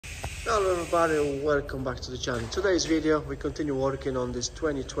Hello everybody, welcome back to the channel. Today's video we continue working on this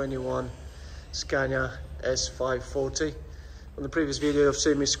 2021 SCANIA S540. On the previous video you've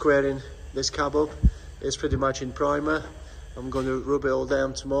seen me squaring this cab up. It's pretty much in primer. I'm going to rub it all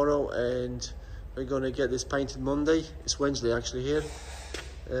down tomorrow and we're going to get this painted Monday. It's Wednesday actually here,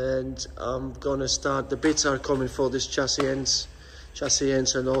 and I'm going to start. The bits are coming for this chassis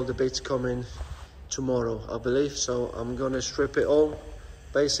ends and all the bits coming tomorrow I believe. So I'm going to strip it all.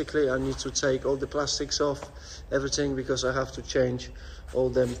 Basically, I need to take all the plastics off, everything, because I have to change all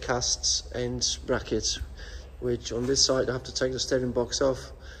them casts and brackets, which on this side I have to take the steering box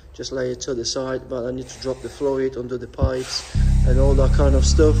off, just lay it to the side, but I need to drop the fluid, undo the pipes and all that kind of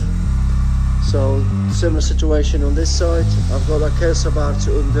stuff. So similar situation on this side. I've got a Kelsa bar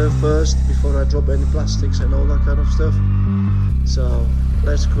to undo first before I drop any plastics and all that kind of stuff. So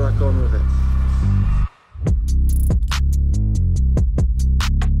let's crack on with it.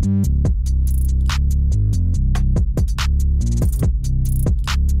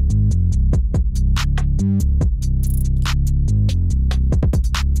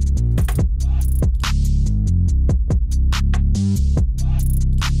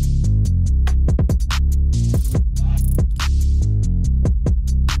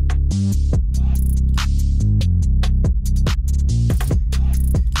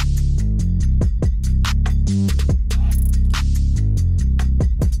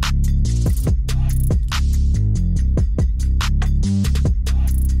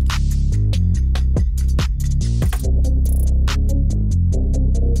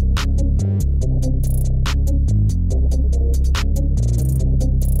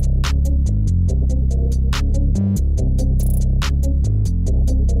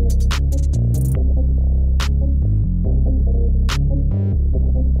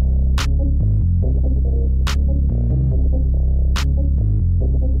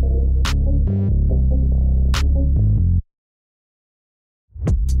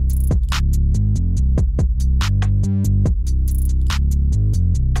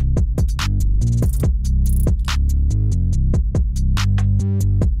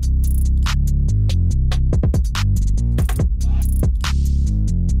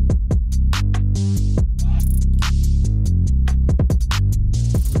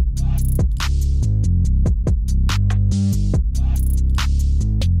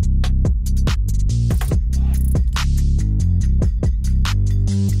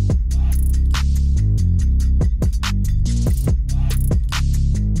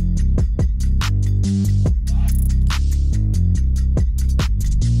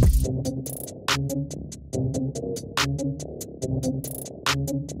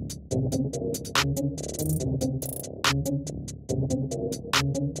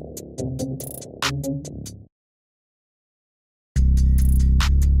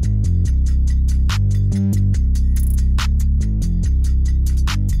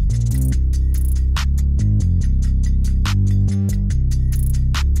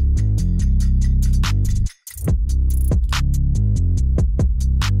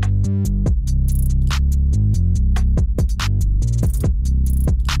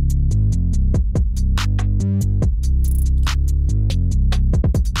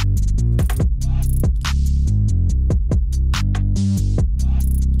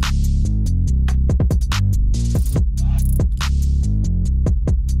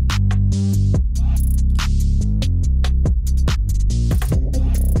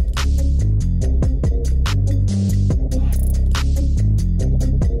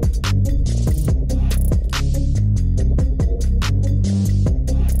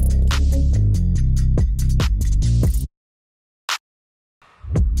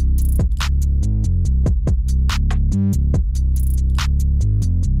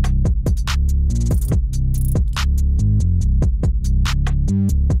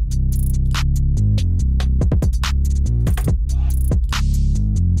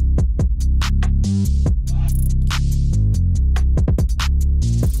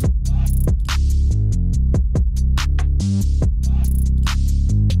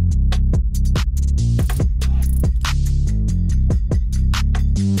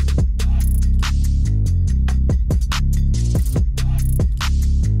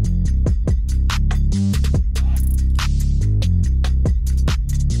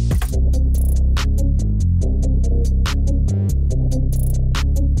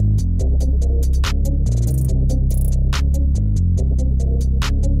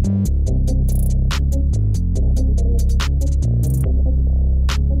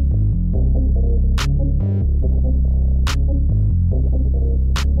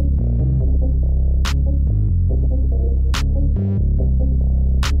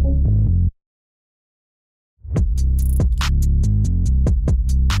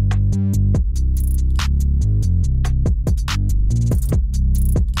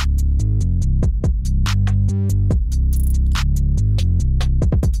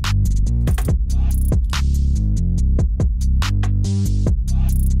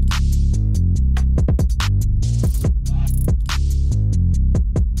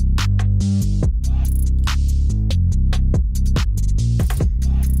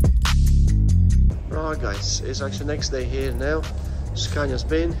 guys, it's actually next day here now. Scania's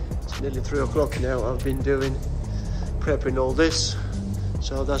been, it's nearly 3 o'clock now. I've been prepping all this,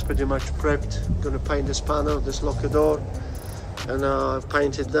 so that's pretty much prepped. I'm gonna paint this panel, this locker door, and I've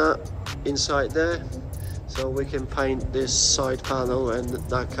painted that inside there, so we can paint this side panel and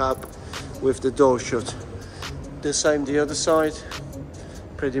that cap with the door shut. The same the other side,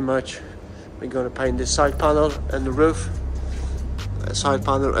 pretty much. We're gonna paint this side panel and the roof, side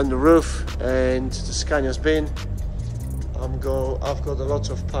panel and the roof, and the Scania's bin. I've got a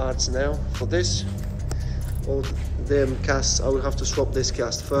lot of parts now for this. All them casts, I will have to swap this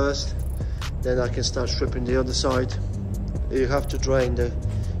cast first, then I can start stripping the other side. You have to drain the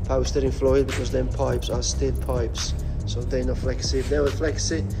power steering fluid because them pipes are steel pipes, so they're not flexy. If they were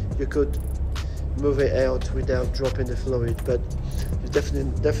flexy, you could move it out without dropping the fluid, but you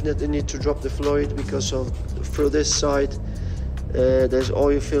definitely need to drop the fluid because of through this side there's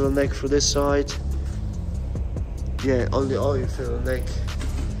oil fill neck through this side. Yeah, only oil fill neck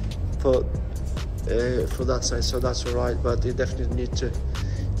for that side, so that's all right, but you definitely need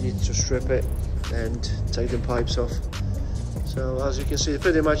to strip it and take the pipes off. So as you can see,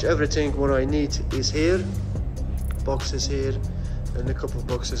 pretty much everything what I need is here. Boxes here and a couple of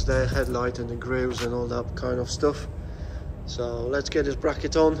boxes there, headlight and the grills and all that kind of stuff. So let's get this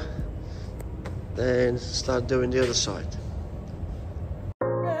bracket on and start doing the other side.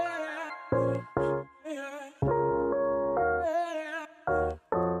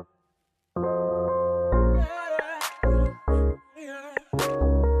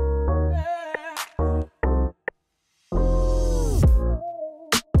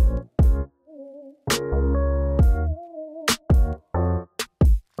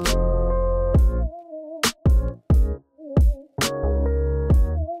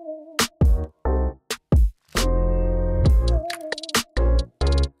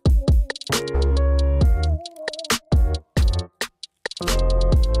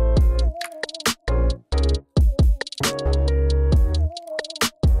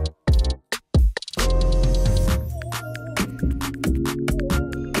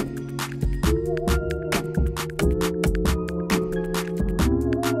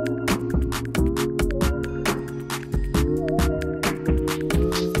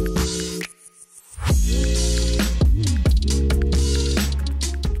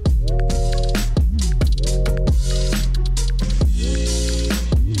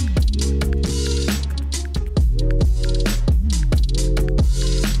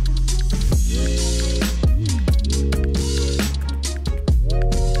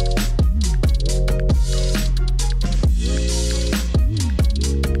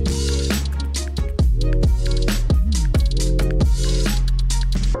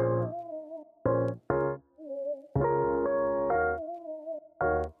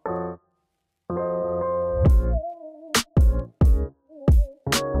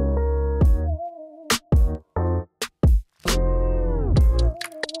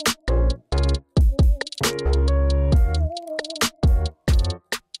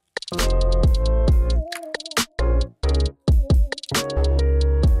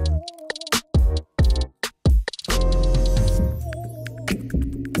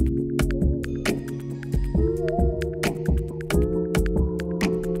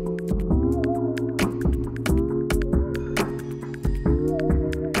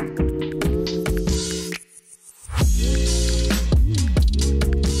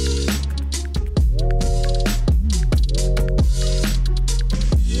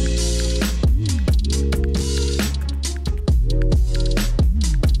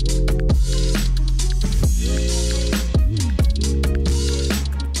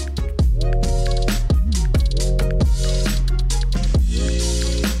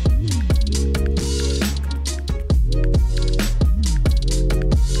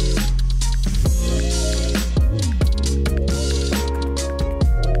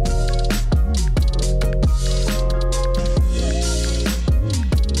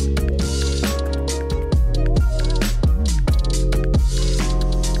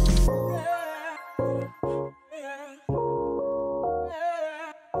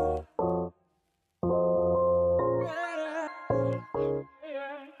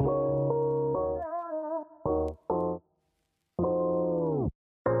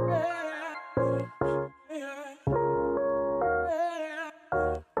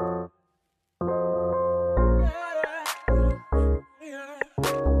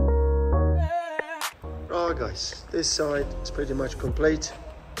 guys, this side is pretty much complete.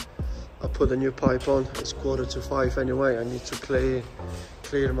 I put a new pipe on. It's 4:45 anyway. I need to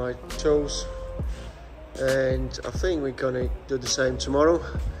clear my toes, and I think we're gonna do the same tomorrow.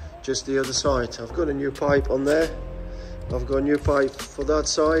 just the other side. I've got a new pipe on there. I've got a new pipe for that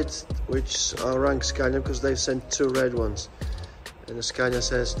side, which I rang Scania because they've sent 2 red ones. And the Scania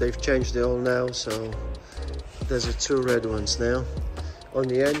says they've changed it all now, so there's 2 red ones now on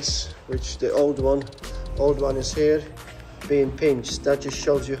the ends, which the old one is here being pinched. That just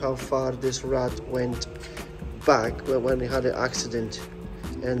shows you how far this rad went back when he had an accident,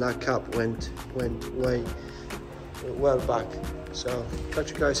 and that cap went way well back. So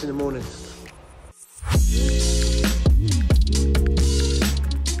catch you guys in the morning.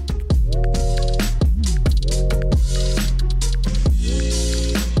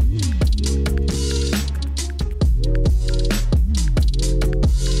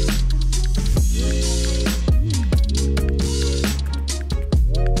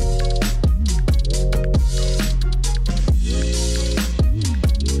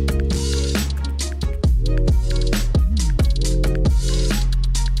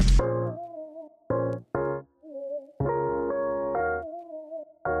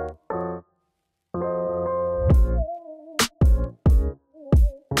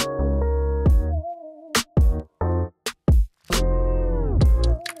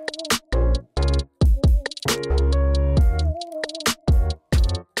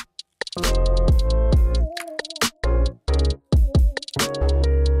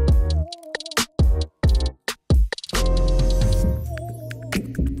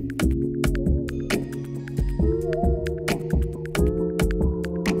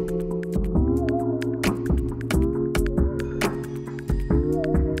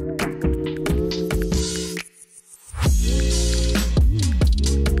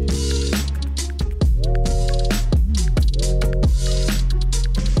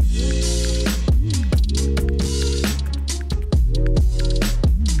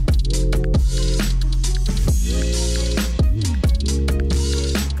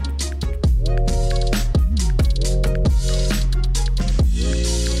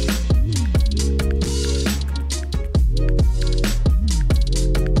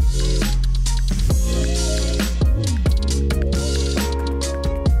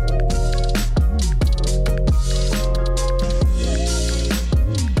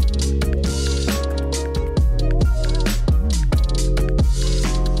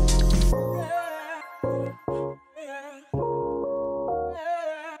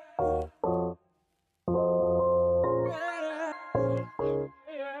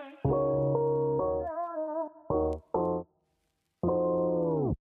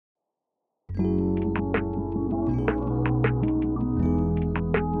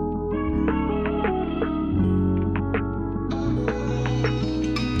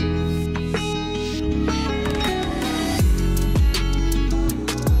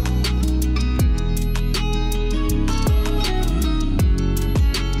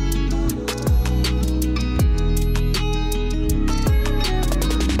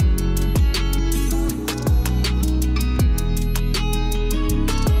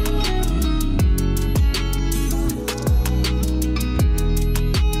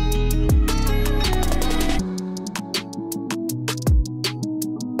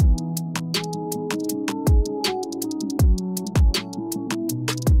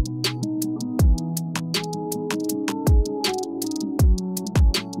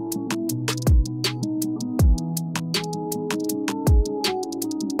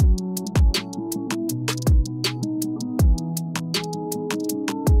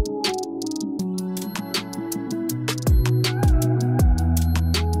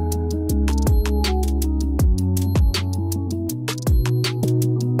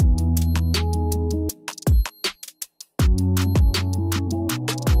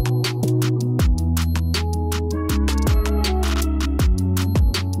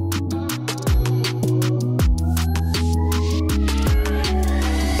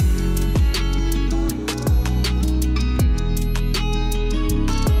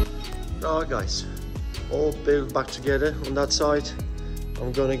 Guys, all built back together on that side.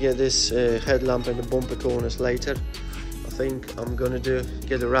 I'm gonna get this headlamp and the bumper corners later. I think I'm gonna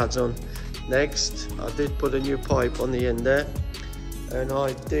get the rads on next. I did put a new pipe on the end there, and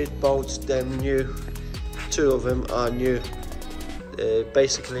I did bolt them new. 2 of them are new.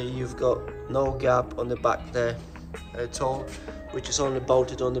 Basically you've got no gap on the back there at all, which is only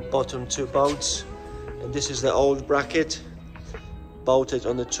bolted on the bottom 2 bolts, and this is the old bracket bolted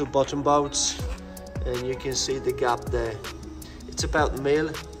on the 2 bottom bolts, and you can see the gap there. It's about a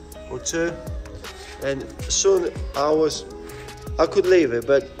mil or 2, and soon I could leave it,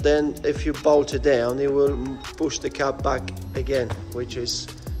 but then if you bolt it down it will push the cap back again, which is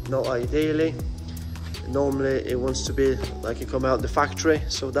not ideally. Normally it wants to be like it come out the factory,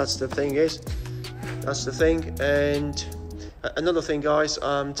 so that's the thing. And another thing, guys,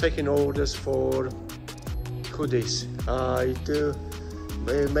 I'm taking orders for hoodies. I do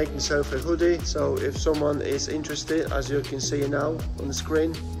make myself a hoodie, so if someone is interested, as you can see now on the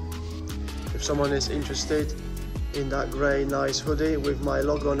screen, if someone is interested in that grey nice hoodie with my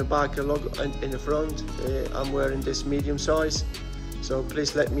logo on the back, a logo in the front, I'm wearing this medium size, so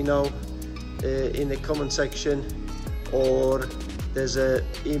please let me know in the comment section, or there's a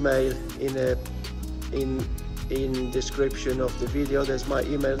email in description of the video. There's my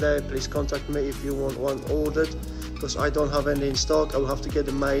email there. Please contact me if you want one ordered, because I don't have any in stock. I'll have to get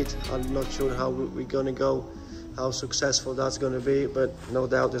them made. I'm not sure how we're gonna go, how successful that's gonna be, but no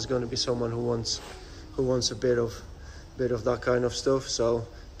doubt there's gonna be someone who wants a bit of that kind of stuff. So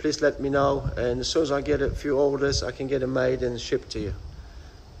please let me know, and as soon as I get a few orders, I can get them made and shipped to you.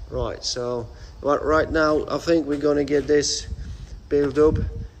 Right, so right now I think we're gonna get this built up,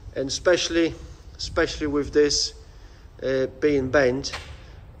 and especially with this being bent,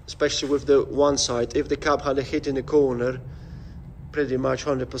 especially with the one side, if the cab had a hit in the corner, pretty much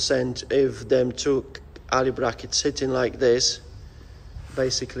 100%, if them two alley brackets sitting like this,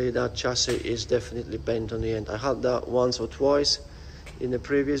 basically that chassis is definitely bent on the end. I had that once or twice in the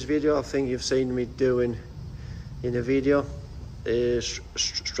previous video. I think you've seen me doing in the video,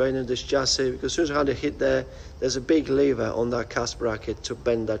 straightening this chassis, because as soon as I had a hit there, there's a big lever on that cast bracket to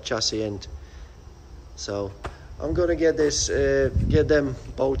bend that chassis end. So I'm gonna get this, get them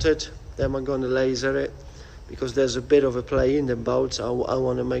bolted, then I'm gonna laser it, because there's a bit of a play in the bolts. I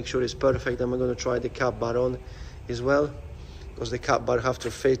want to make sure it's perfect. I'm gonna try the cap bar on as well, because the cap bar have to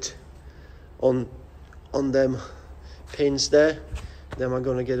fit on them pins there. Then I'm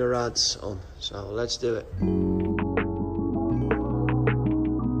gonna get the rods on. So let's do it.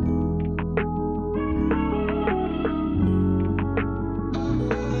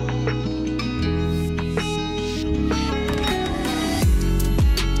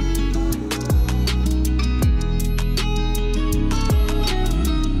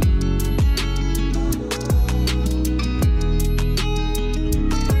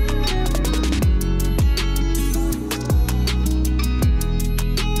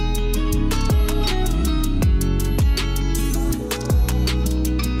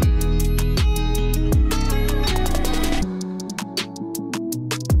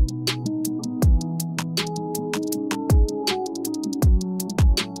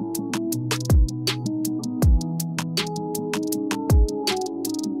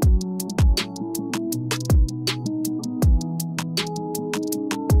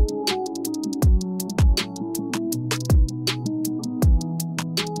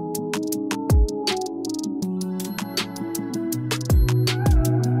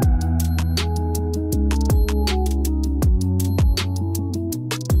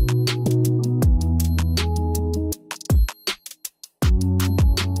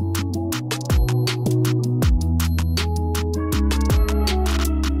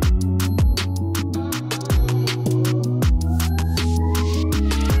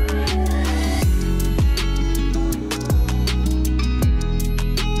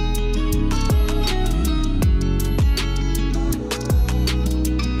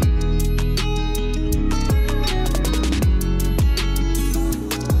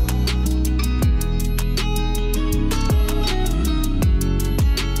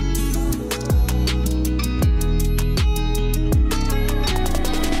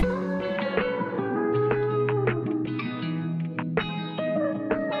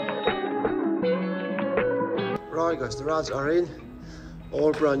 Right guys, the rods are in,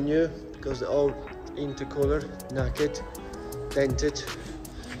 all brand new, because they're all intercolor, knackered, dented,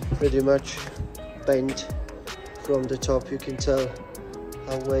 pretty much bent from the top. You can tell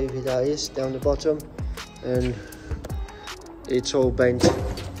how wavy that is down the bottom, and it's all bent.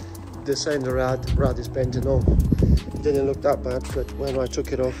 The center rod is bent and all. It didn't look that bad, but when I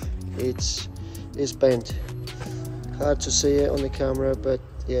took it off, it's bent. Hard to see it on the camera, but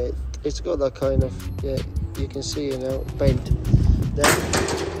yeah, it's got that kind of, yeah, you can see, you know, bent. Then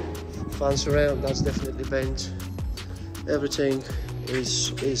fans around, that's definitely bent. Everything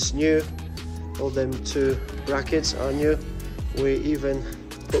is new. All them two brackets are new. We even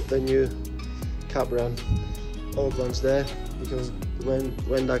put the new cap around, old ones there, because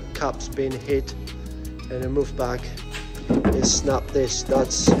when that cap's been hit and it moved back, it snapped this.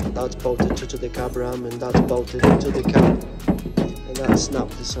 That's bolted to the cab ram, and that's bolted to the cab, and that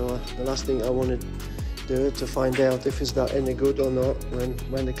snapped. So the last thing I want to do is to find out if it's that any good or not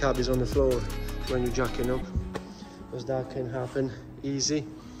when the cab is on the floor when you're jacking up, because that can happen easy.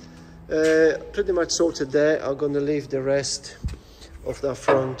 Pretty much sorted there. I'm gonna leave the rest of the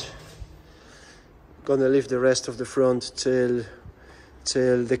front. Gonna leave the rest of the front till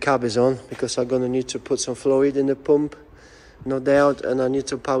the cab is on, because I'm gonna need to put some fluid in the pump, no doubt, and I need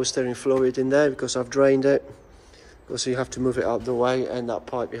to power steering fluid in there because I've drained it. Because you have to move it out the way, and that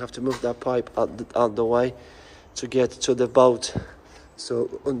pipe, you have to move that pipe out the way to get to the bolt,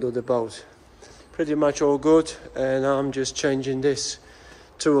 so under the bolt. Pretty much all good, and I'm just changing this,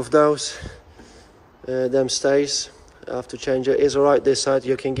 two of those, them stays. I have to change it. It's alright this side,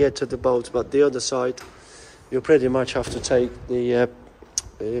 you can get to the bolt, but the other side you pretty much have to take the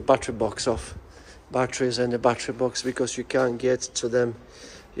battery box off, batteries and the battery box, because you can't get to them,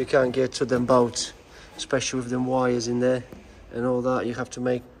 bolts, especially with them wires in there and all that. You have to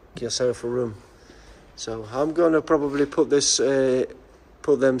make yourself a room. So I'm gonna probably put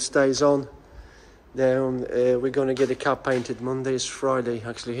them stays on. Then we're gonna get the cab painted. Monday is Friday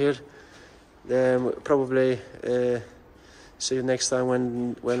actually here. Then we'll probably see you next time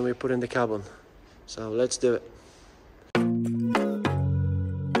when we put in the cab on. So let's do it.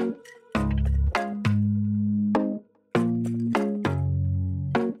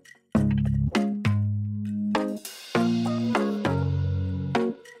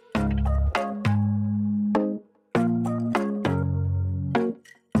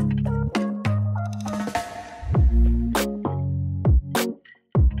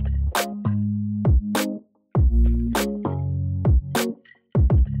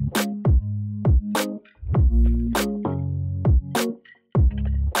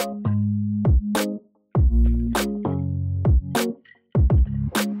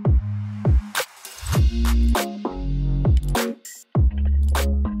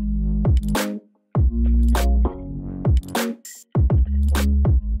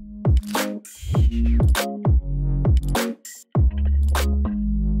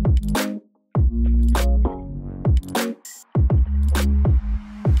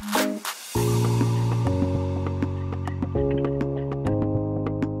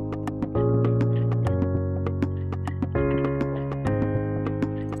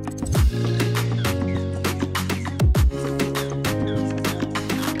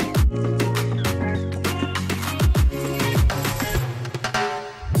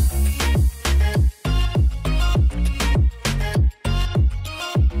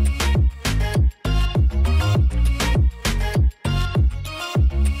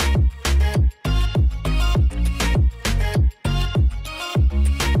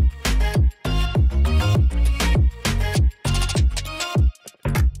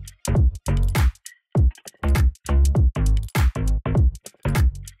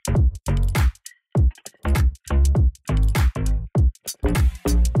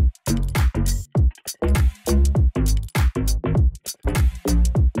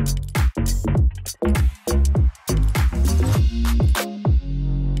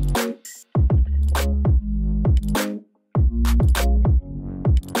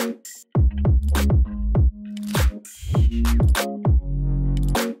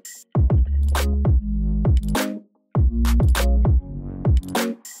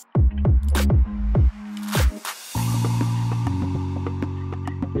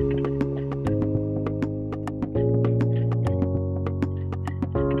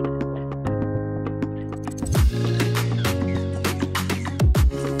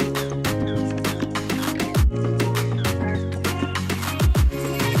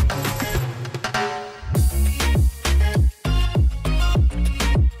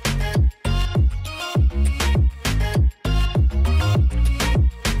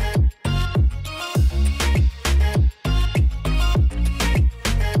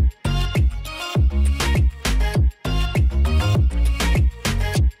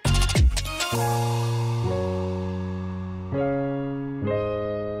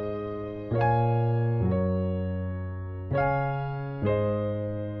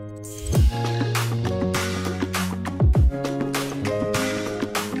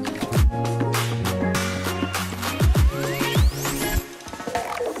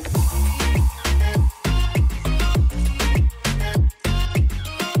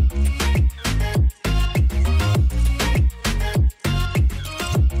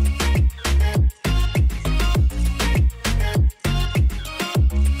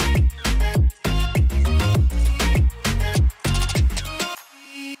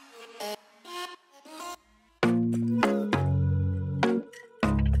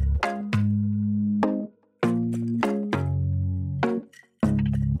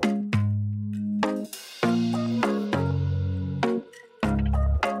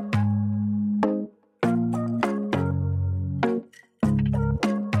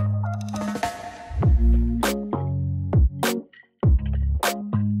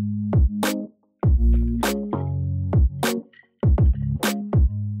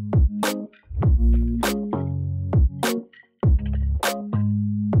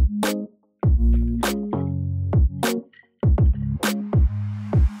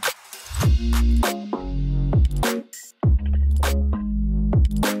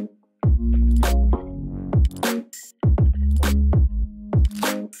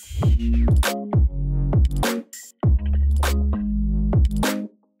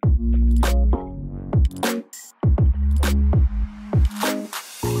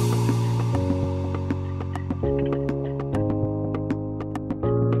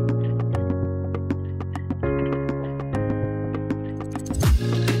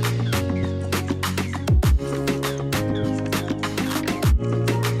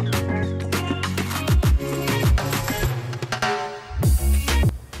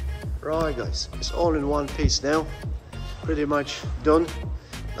 Right guys, it's all in one piece now, pretty much done.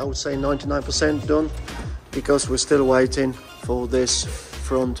 I would say 99% done, because we're still waiting for this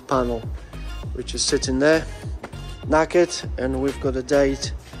front panel, which is sitting there knackered, and we've got a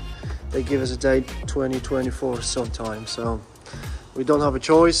date. They give us a date 2024 sometime, so we don't have a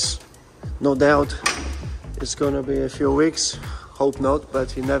choice. No doubt it's gonna be a few weeks, hope not,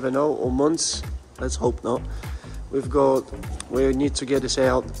 but you never know, or months. Let's hope not. We need to get this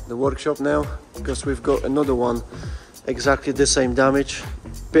out the workshop now, because we've got another one exactly the same damage,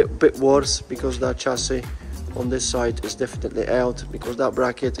 bit worse, because that chassis on this side is definitely out, because that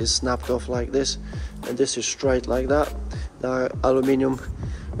bracket is snapped off like this, and this is straight like that, the aluminium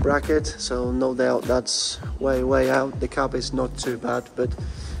bracket, so no doubt that's way out. The cab is not too bad, but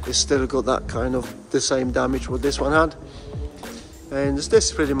it's still got that kind of the same damage what this one had. And this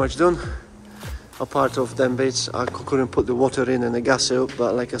is pretty much done. A part of them bits I couldn't put the water in and the gas out,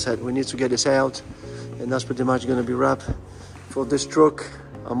 but like I said, we need to get this out, and that's pretty much going to be wrap for this truck.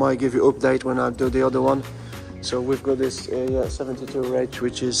 I might give you update when I do the other one. So we've got this 72 Reg,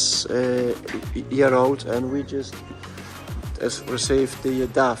 which is a year old, and we just received the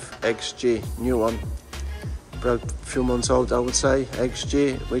DAF XG, new one, about a few months old I would say,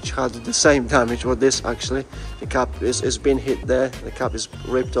 XG, which had the same damage with this actually. The cap is been hit there, the cap is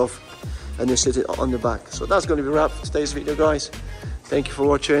ripped off, and you sit it on the back. So that's going to be wrap for today's video guys. Thank you for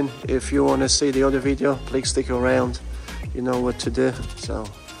watching. If you want to see the other video, please stick around, you know what to do. So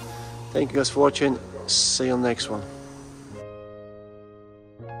thank you guys for watching, see you on the next one.